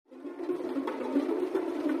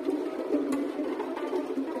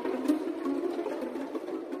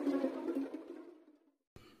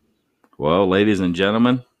Well, ladies and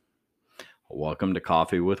gentlemen, welcome to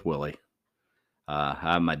Coffee with Willie. I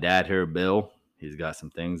have my dad here, Bill. He's got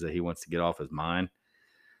some things that he wants to get off his mind.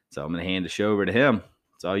 So I'm going to hand the show over to him.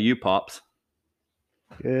 It's all you, Pops.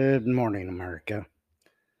 Good morning, America.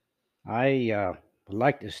 I would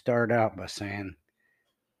like to start out by saying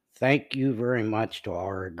thank you very much to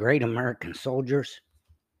our great American soldiers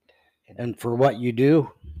and for what you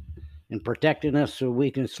do in protecting us so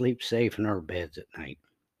we can sleep safe in our beds at night.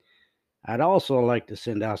 I'd also like to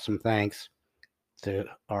send out some thanks to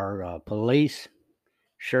our police,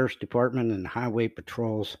 sheriff's department, and highway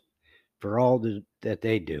patrols for all that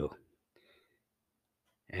they do.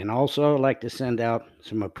 And also, I'd like to send out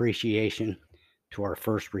some appreciation to our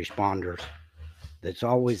first responders that's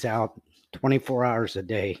always out 24 hours a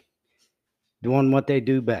day doing what they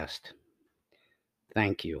do best.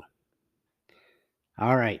 Thank you.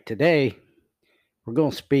 All right, today we're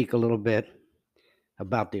going to speak a little bit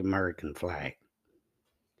about the American flag.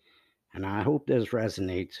 And I hope this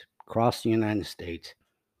resonates across the United States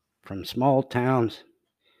from small towns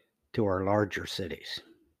to our larger cities.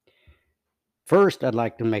 First, I'd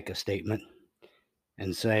like to make a statement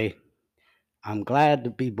and say I'm glad to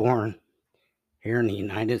be born here in the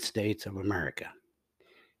United States of America.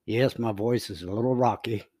 Yes, my voice is a little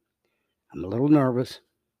rocky. I'm a little nervous.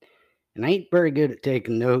 And I ain't very good at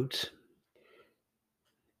taking notes.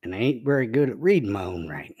 And I ain't very good at reading my own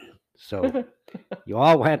writing. So you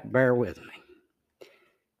all have to bear with me.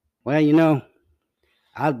 Well,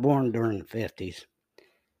 I was born during the 50s.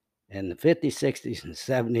 And the 50s, 60s, and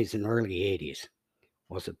 70s, and early 80s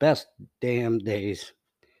was the best damn days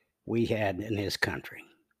we had in this country.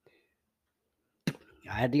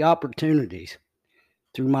 I had the opportunities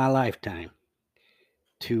through my lifetime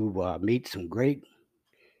to meet some great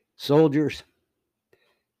soldiers,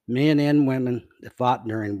 men and women that fought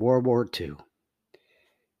during World War II.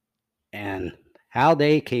 And how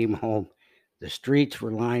they came home, the streets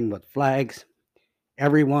were lined with flags.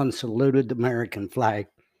 Everyone saluted the American flag,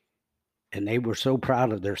 and they were so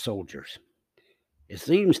proud of their soldiers. It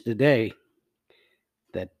seems today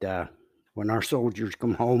that when our soldiers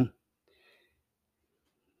come home,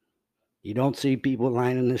 you don't see people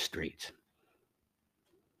lining the streets.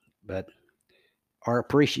 But our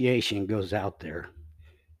appreciation goes out there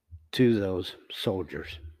to those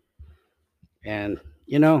soldiers. And,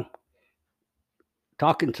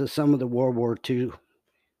 talking to some of the World War II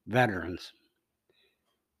veterans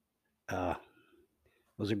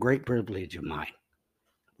was a great privilege of mine.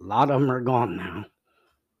 A lot of them are gone now.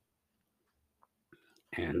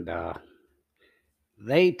 And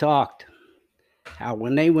they talked how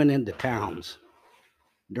when they went into towns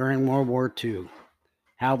during World War II,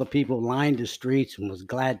 how the people lined the streets and was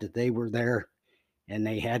glad that they were there, and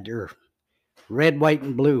they had their red, white,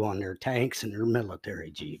 and blue on their tanks and their military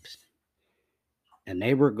jeeps. And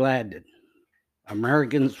they were glad that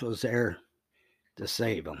Americans was there to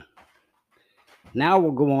save them. Now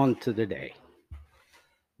we'll go on to the day.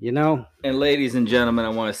 And ladies and gentlemen, I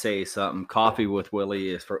want to say something. Coffee with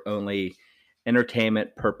Willie is for only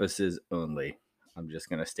entertainment purposes only. I'm just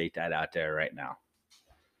going to state that out there right now.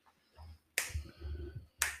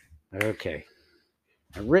 Okay.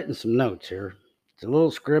 I've written some notes here. It's a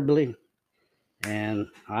little scribbly, and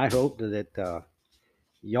I hope that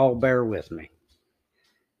y'all bear with me.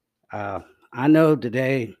 I know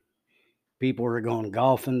today people are going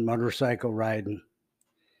golfing, motorcycle riding,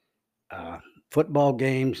 football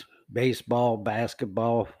games, baseball,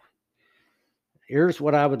 basketball. Here's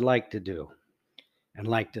what I would like to do and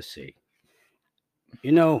like to see.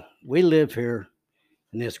 We live here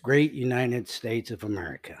in this great United States of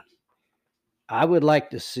America. I would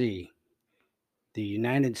like to see the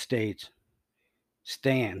United States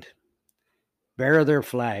stand, bear their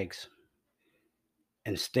flags,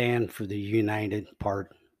 and stand for the united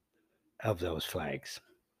part of those flags.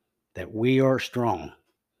 That we are strong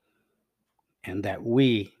and that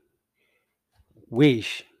we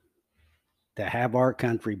wish to have our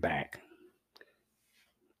country back.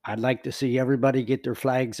 I'd like to see everybody get their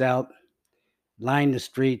flags out, line the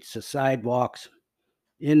streets, the sidewalks,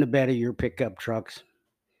 in the bed of your pickup trucks,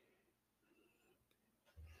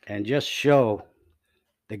 and just show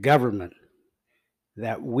the government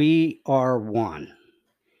that we are one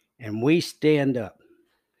and we stand up,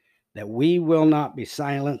 that we will not be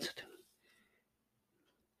silenced,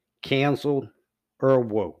 canceled, or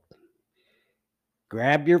woke.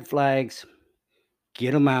 Grab your flags,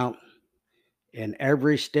 get them out in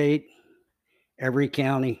every state, every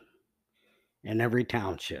county, and every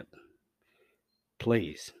township.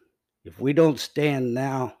 Please, if we don't stand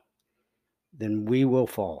now, then we will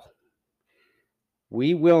fall.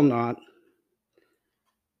 We will not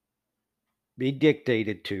be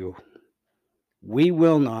dictated to. We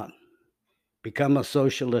will not become a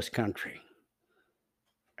socialist country.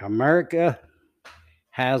 America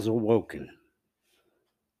has awoken.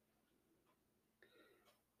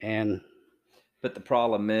 And But the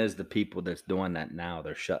problem is the people that's doing that now,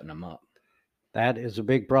 they're shutting them up. that is a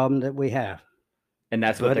big problem that we have. And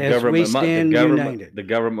that's what But the as we government stand united. the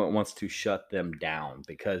government wants to shut them down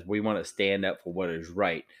because we want to stand up for what is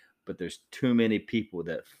right. But there's too many people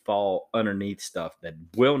that fall underneath stuff that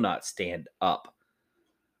will not stand up.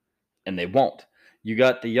 And they won't. You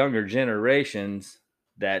got the younger generations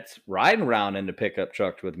that's riding around in the pickup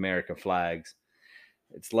trucks with American flags.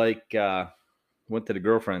 It's like went to the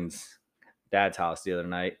girlfriend's dad's house the other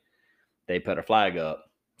night. They put a flag up.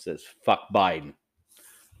 It says fuck Biden.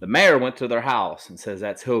 The mayor went to their house and says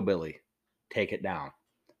that's hillbilly. Take it down.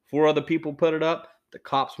 4 other people put it up. The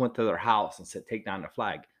cops went to their house and said take down the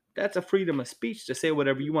flag. That's a freedom of speech to say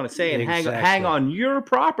whatever you want to say and hang on your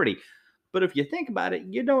property. But if you think about it,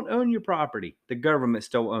 you don't own your property. The government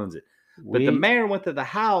still owns it. But the mayor went to the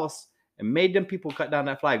house and made them people cut down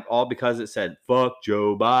that flag all because it said fuck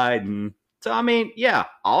Joe Biden. So, I mean, yeah,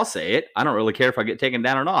 I'll say it. I don't really care if I get taken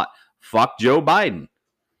down or not. Fuck Joe Biden.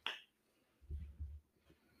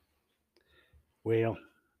 Well,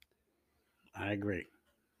 I agree.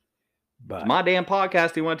 But it's my damn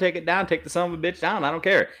podcast. You want to take it down? Take the son of a bitch down. I don't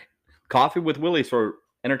care. Coffee with Willie's for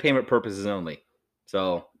entertainment purposes only.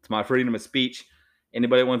 So it's my freedom of speech.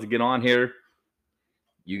 Anybody wants to get on here,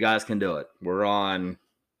 you guys can do it. We're on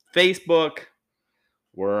Facebook.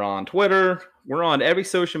 We're on Twitter. We're on every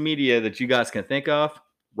social media that you guys can think of.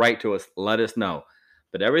 Write to us. Let us know.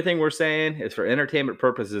 But everything we're saying is for entertainment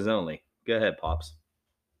purposes only. Go ahead, Pops.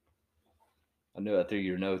 I knew I threw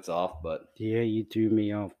your notes off, but... Yeah, you threw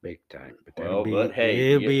me off big time. But it'll be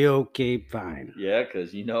okay, fine. Yeah,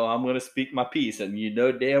 because you know I'm going to speak my piece, and you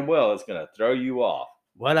know damn well it's going to throw you off.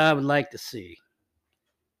 What I would like to see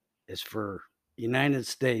is for the United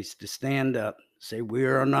States to stand up, say we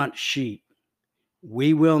are not sheep.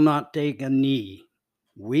 We will not take a knee.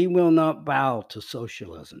 We will not bow to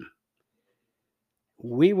socialism.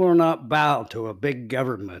 We will not bow to a big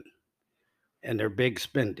government and their big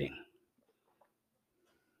spending.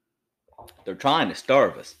 They're trying to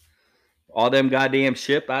starve us. All them goddamn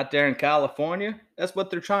ship out there in California, that's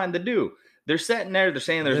what they're trying to do. They're sitting there, they're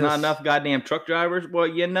saying there's not enough goddamn truck drivers. Well,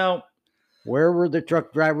 you know. Where were the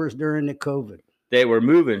truck drivers during the COVID? They were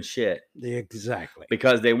moving shit. Exactly.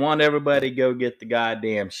 Because they want everybody to go get the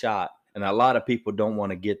goddamn shot. And a lot of people don't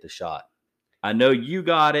want to get the shot. I know you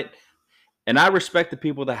got it. And I respect the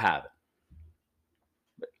people that have it.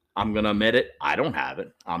 But I'm going to admit it. I don't have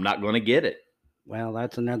it. I'm not going to get it. Well,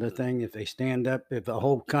 that's another thing. If they stand up, if the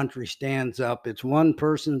whole country stands up, it's one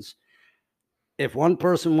person's. If one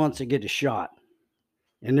person wants to get a shot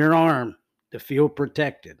in their arm to feel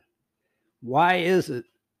protected, why is it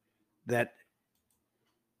that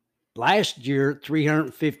last year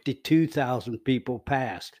 352,000 people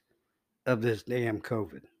passed of this damn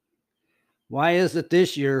COVID? Why is it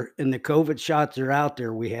this year, and the COVID shots are out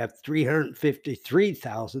there, we have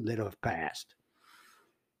 353,000 that have passed?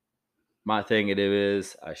 My thing it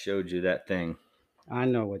is, I showed you that thing. I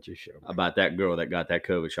know what you showed me. About that girl that got that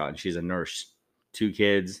COVID shot, and she's a nurse. 2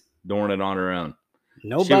 kids, doing it on her own. She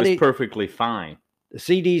was perfectly fine. The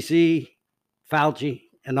CDC, Fauci,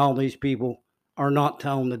 and all these people are not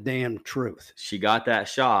telling the damn truth. She got that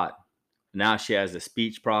shot. Now she has a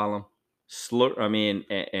speech problem,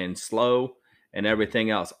 and slow, and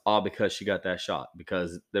everything else, all because she got that shot.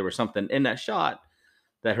 Because there was something in that shot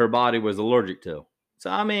that her body was allergic to.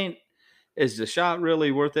 So, I mean, is the shot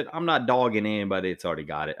really worth it? I'm not dogging anybody that's already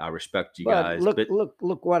got it. I respect you guys.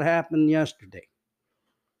 Look what happened yesterday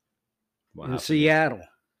in Seattle.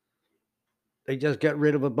 They just got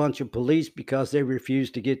rid of a bunch of police because they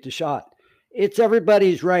refused to get the shot. It's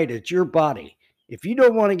everybody's right. It's your body. If you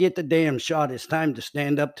don't want to get the damn shot, it's time to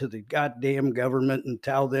stand up to the goddamn government and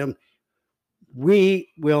tell them,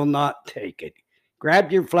 we will not take it. Grab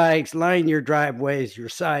your flags, line your driveways, your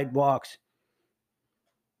sidewalks.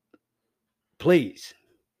 Please.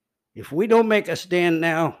 If we don't make a stand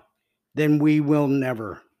now, then we will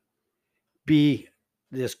never be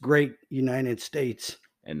this great United States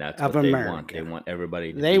and that's what they want. They want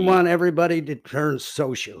everybody to want everybody to turn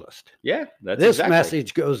socialist. Yeah, that's this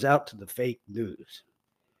message goes out to the fake news.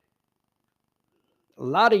 A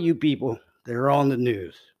lot of you people that are on the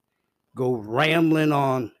news go rambling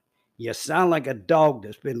on. You sound like a dog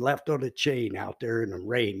that's been left on a chain out there in the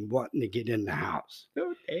rain wanting to get in the house.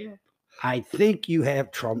 Oh, damn. I think you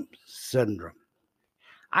have Trump syndrome.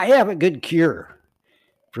 I have a good cure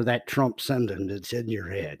for that Trump syndrome that's in your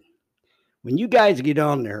head. when you guys get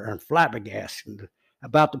on there and flabbergasted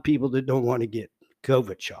about the people that don't want to get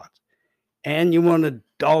COVID shots and you want to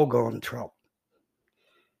dog on Trump,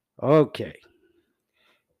 okay,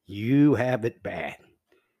 you have it bad.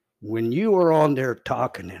 When you are on there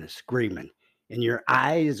talking and screaming and your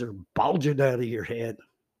eyes are bulging out of your head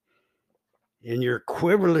and you're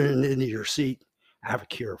quivering into your seat, I have a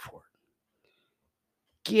cure for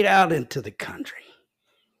it. Get out into the country.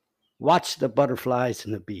 Watch the butterflies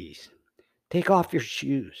and the bees. Take off your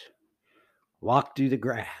shoes. Walk through the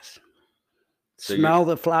grass. Smell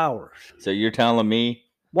the flowers. So you're telling me?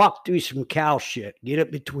 Walk through some cow shit. Get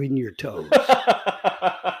it between your toes.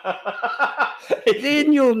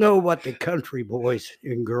 Then you'll know what the country boys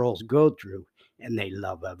and girls go through, and they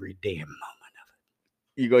love every damn moment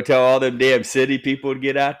of it. You gonna tell all them damn city people to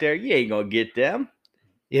get out there? You ain't gonna get them.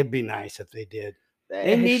 It'd be nice if they did.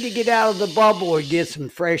 They need to get out of the bubble and get some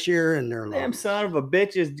fresh air in their lungs. Them son of a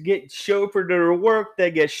bitches get chauffeured to their work.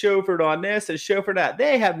 They get chauffeured on this and chauffeured that.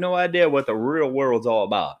 They have no idea what the real world's all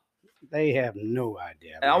about. They have no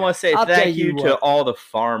idea. And I want to say thank you to all the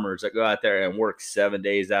farmers that go out there and work 7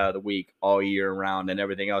 days out of the week, all year round, and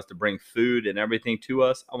everything else to bring food and everything to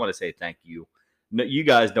us. I want to say thank you. No, you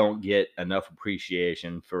guys don't get enough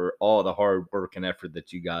appreciation for all the hard work and effort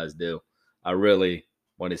that you guys do. I really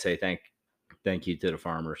want to say thank you to the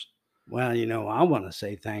farmers. Well, you know, I want to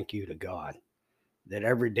say thank you to God that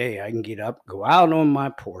every day I can get up, go out on my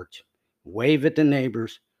porch, wave at the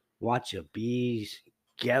neighbors, watch the bees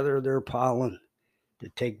gather their pollen to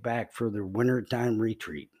take back for their wintertime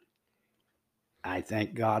retreat. I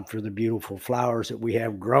thank God for the beautiful flowers that we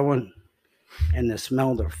have growing and the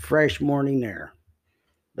smell of the fresh morning air.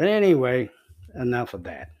 But anyway, enough of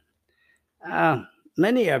that.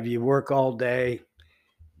 Many of you work all day,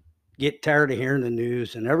 get tired of hearing the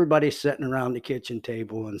news, and everybody's sitting around the kitchen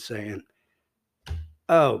table and saying,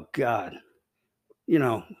 oh, God, you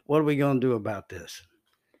know, what are we going to do about this?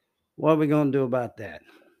 What are we going to do about that?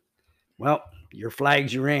 Well, your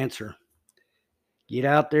flag's your answer. Get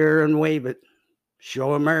out there and wave it.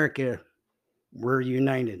 Show America we're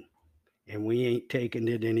united and we ain't taking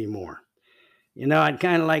it anymore. You know, I'd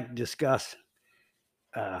kind of like to discuss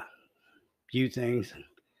a few things.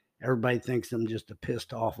 Everybody thinks I'm just a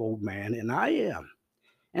pissed off old man, and I am.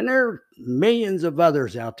 And there are millions of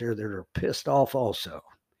others out there that are pissed off also.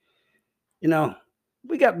 You know,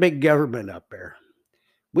 we got big government up there.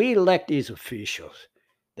 We elect these officials.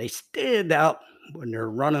 They stand out when they're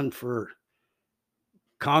running for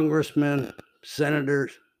congressmen,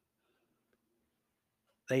 senators.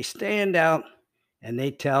 They stand out and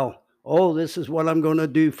they tell, oh, this is what I'm going to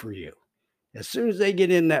do for you. As soon as they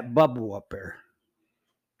get in that bubble up there,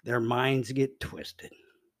 their minds get twisted.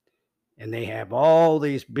 And they have all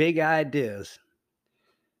these big ideas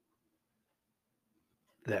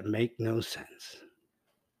that make no sense.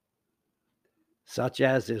 Such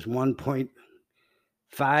as this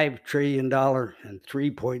 $1.5 trillion and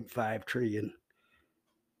 $3.5 trillion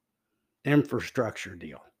infrastructure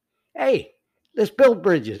deal. Hey, let's build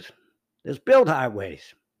bridges. Let's build highways.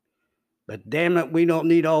 But damn it, we don't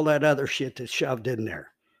need all that other shit that's shoved in there.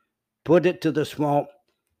 Put it to the swamp.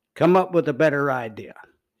 Come up with a better idea.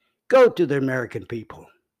 Go to the American people.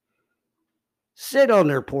 Sit on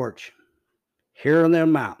their porch. Hear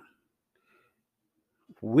them out.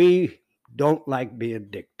 We don't like being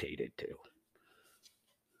dictated to.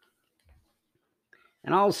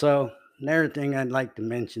 And also, another thing I'd like to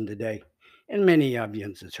mention today, and many of you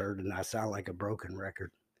has heard, and I sound like a broken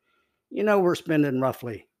record. You know, we're spending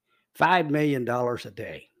roughly $5 million a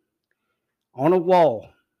day on a wall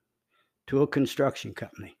to a construction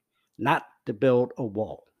company, not to build a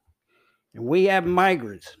wall. And we have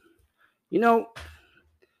migrants. You know,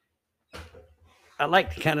 I'd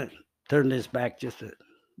like to kind of turn this back just a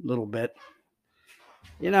little bit.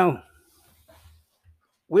 You know,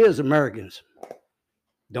 we as Americans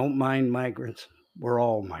don't mind migrants. We're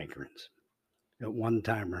all migrants at one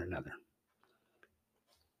time or another.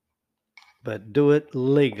 But do it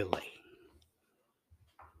legally.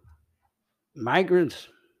 Migrants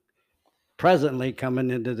presently coming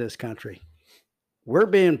into this country, we're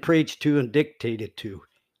being preached to and dictated to.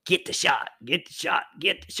 Get the shot, get the shot,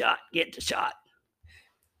 get the shot, get the shot.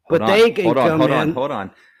 But they can come in. Hold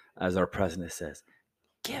on. As our president says,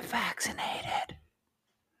 get vaccinated.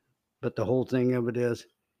 But the whole thing of it is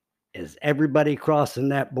everybody crossing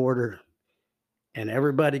that border and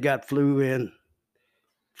everybody got flew in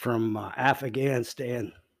from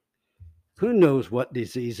Afghanistan. Who knows what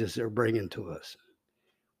diseases they're bringing to us?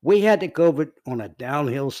 We had the COVID on a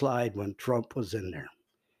downhill slide when Trump was in there.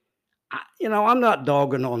 I'm not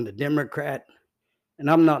dogging on the Democrat, and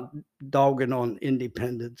I'm not dogging on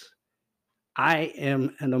independents. I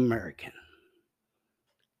am an American.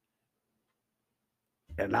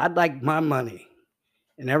 And I'd like my money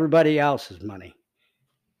and everybody else's money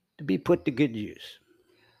to be put to good use.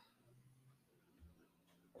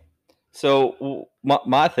 So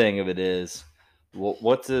my thing of it is,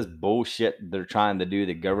 what's this bullshit they're trying to do?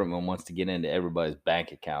 The government wants to get into everybody's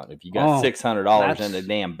bank account. If you got Oh, $600 in the that's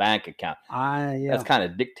damn bank account, that's yeah. kind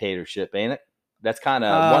of dictatorship, ain't it? That's kind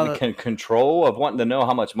of wanting control of wanting to know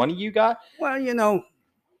how much money you got. Well,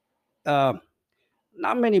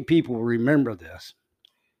 not many people remember this,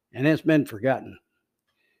 and it's been forgotten.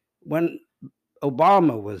 When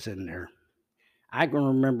Obama was in there, I can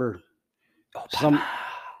remember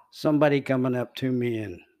somebody coming up to me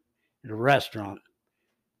in a restaurant,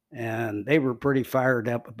 and they were pretty fired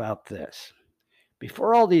up about this.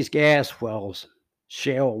 Before all these gas wells,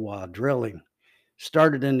 shale drilling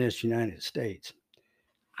started in this United States,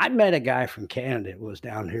 I met a guy from Canada who was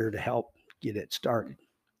down here to help get it started.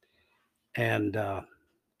 And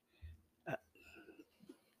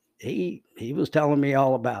he was telling me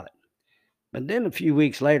all about it. But then a few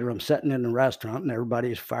weeks later, I'm sitting in the restaurant and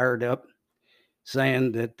everybody's fired up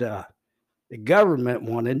saying that the government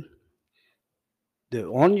wanted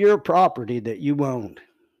on your property that you owned,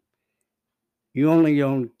 you only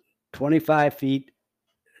own 25 feet.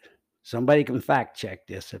 Somebody can fact check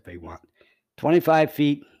this if they want. 25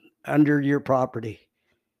 feet under your property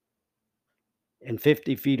and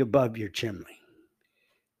 50 feet above your chimney.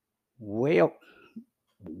 Well,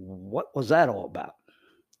 what was that all about?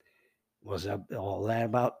 Was all that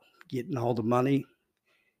about getting all the money,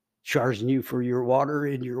 charging you for your water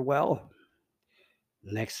in your well?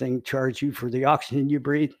 Next thing, charge you for the oxygen you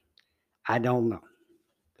breathe? I don't know.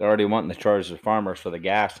 They're already wanting to charge the farmers for the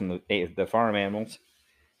gas and the farm animals.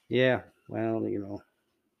 Yeah, well,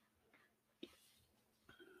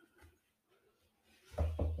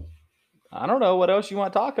 I don't know what else you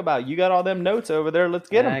want to talk about. You got all them notes over there. Let's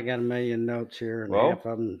get them. I got a million notes here, and half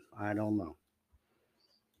of them, I don't know.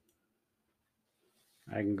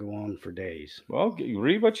 I can go on for days. Well,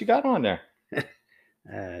 read what you got on there.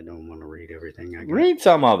 I don't want to read everything I got. Read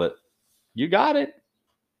some of it. You got it.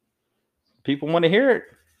 People want to hear it.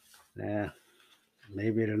 Yeah,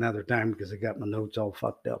 maybe at another time because I got my notes all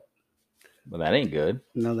fucked up. Well, that ain't good.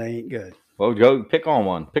 No, they ain't good. Well, go pick on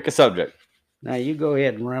one. Pick a subject. Now you go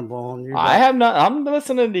ahead and ramble on. I have not. I'm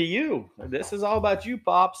listening to you. This is all about you,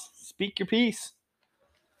 Pops. Speak your piece.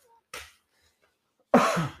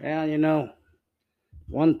 Well,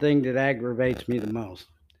 one thing that aggravates me the most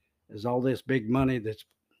is all this big money that's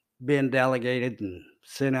been delegated and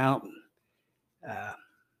sent out.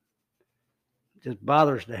 Just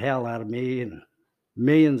bothers the hell out of me and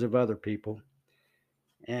millions of other people.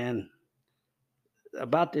 And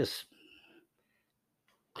about this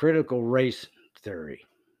critical race theory,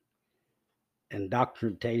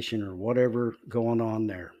 indoctrination, or whatever going on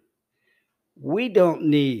there. We don't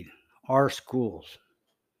need our schools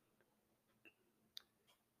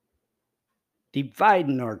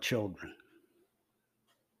dividing our children,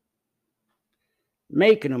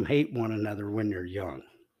 making them hate one another when they're young.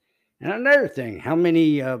 And another thing, how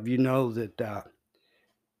many of you know that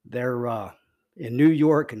they're in New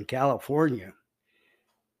York and California,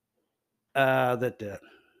 that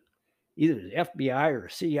either the FBI or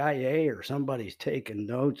CIA or somebody's taking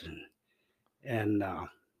notes and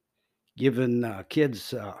giving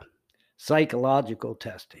kids psychological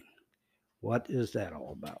testing? What is that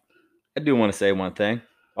all about? I do want to say one thing.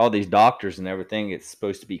 All these doctors and everything, it's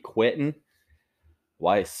supposed to be quitting.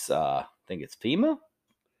 Why? I think it's FEMA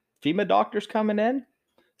doctors coming in.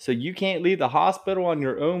 So you can't leave the hospital on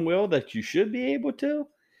your own will that you should be able to.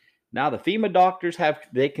 Now the FEMA doctors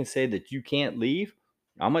they can say that you can't leave.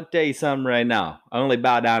 I'm going to tell you something right now. I only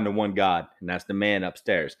bow down to one God, and that's the man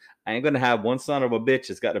upstairs. I ain't going to have one son of a bitch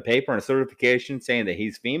that's got a paper and a certification saying that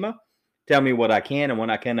he's FEMA tell me what I can and what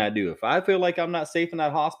I cannot do. If I feel like I'm not safe in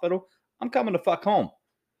that hospital, I'm coming to fuck home.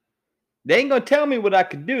 They ain't going to tell me what I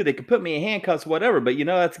could do. They could put me in handcuffs, whatever, but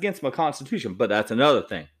that's against my constitution. But that's another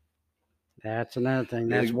thing. That's another thing.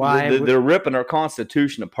 That's why they're ripping our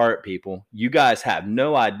Constitution apart, people. You guys have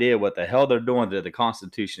no idea what the hell they're doing to the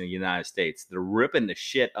Constitution of the United States. They're ripping the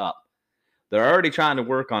shit up. They're already trying to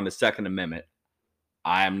work on the Second Amendment.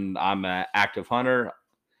 I'm an active hunter.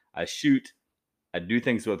 I shoot. I do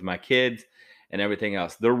things with my kids and everything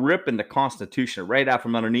else. They're ripping the Constitution right out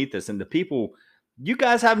from underneath us. And the people, you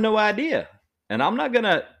guys have no idea. And I'm not going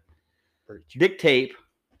to dictate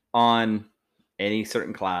on any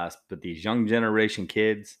certain class, but these young generation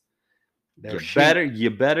kids, you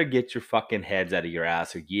better get your fucking heads out of your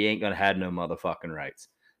ass or you ain't gonna have no motherfucking rights.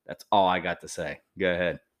 That's all I got to say. Go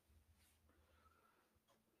ahead.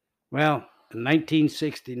 Well, in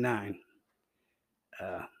 1969,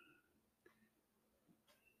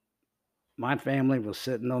 my family was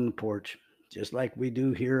sitting on the porch, just like we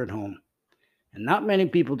do here at home. And not many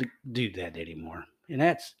people do that anymore. And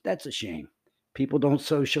that's a shame. People don't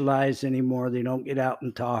socialize anymore. They don't get out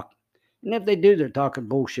and talk. And if they do, they're talking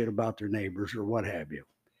bullshit about their neighbors or what have you.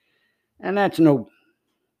 And that's no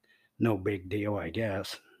big deal, I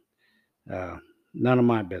guess. None of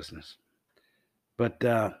my business. But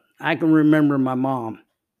I can remember my mom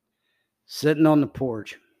sitting on the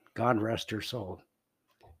porch, God rest her soul,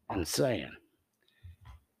 and saying,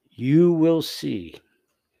 "You will see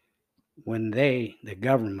when the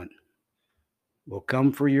government, will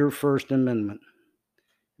come for your First Amendment.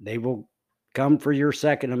 They will come for your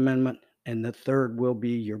Second Amendment, and the third will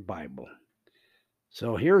be your Bible."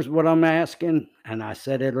 So here's what I'm asking, and I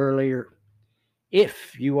said it earlier.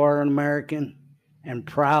 If you are an American and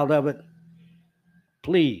proud of it,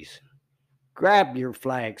 please grab your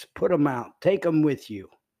flags, put them out, take them with you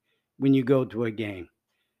when you go to a game.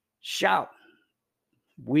 Shout,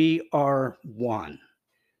 "We are one.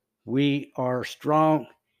 We are strong,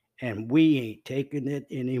 and we ain't taking it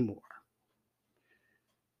anymore."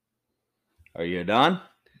 Are you done?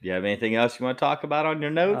 Do you have anything else you want to talk about on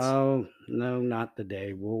your notes? Oh, no, not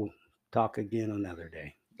today. We'll talk again another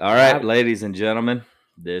day. All right, ladies and gentlemen,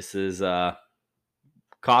 this is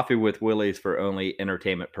Coffee with Willie's for only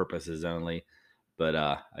entertainment purposes only. But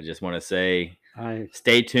I just want to say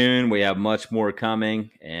stay tuned. We have much more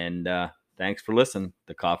coming. And thanks for listening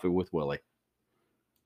to Coffee with Willie.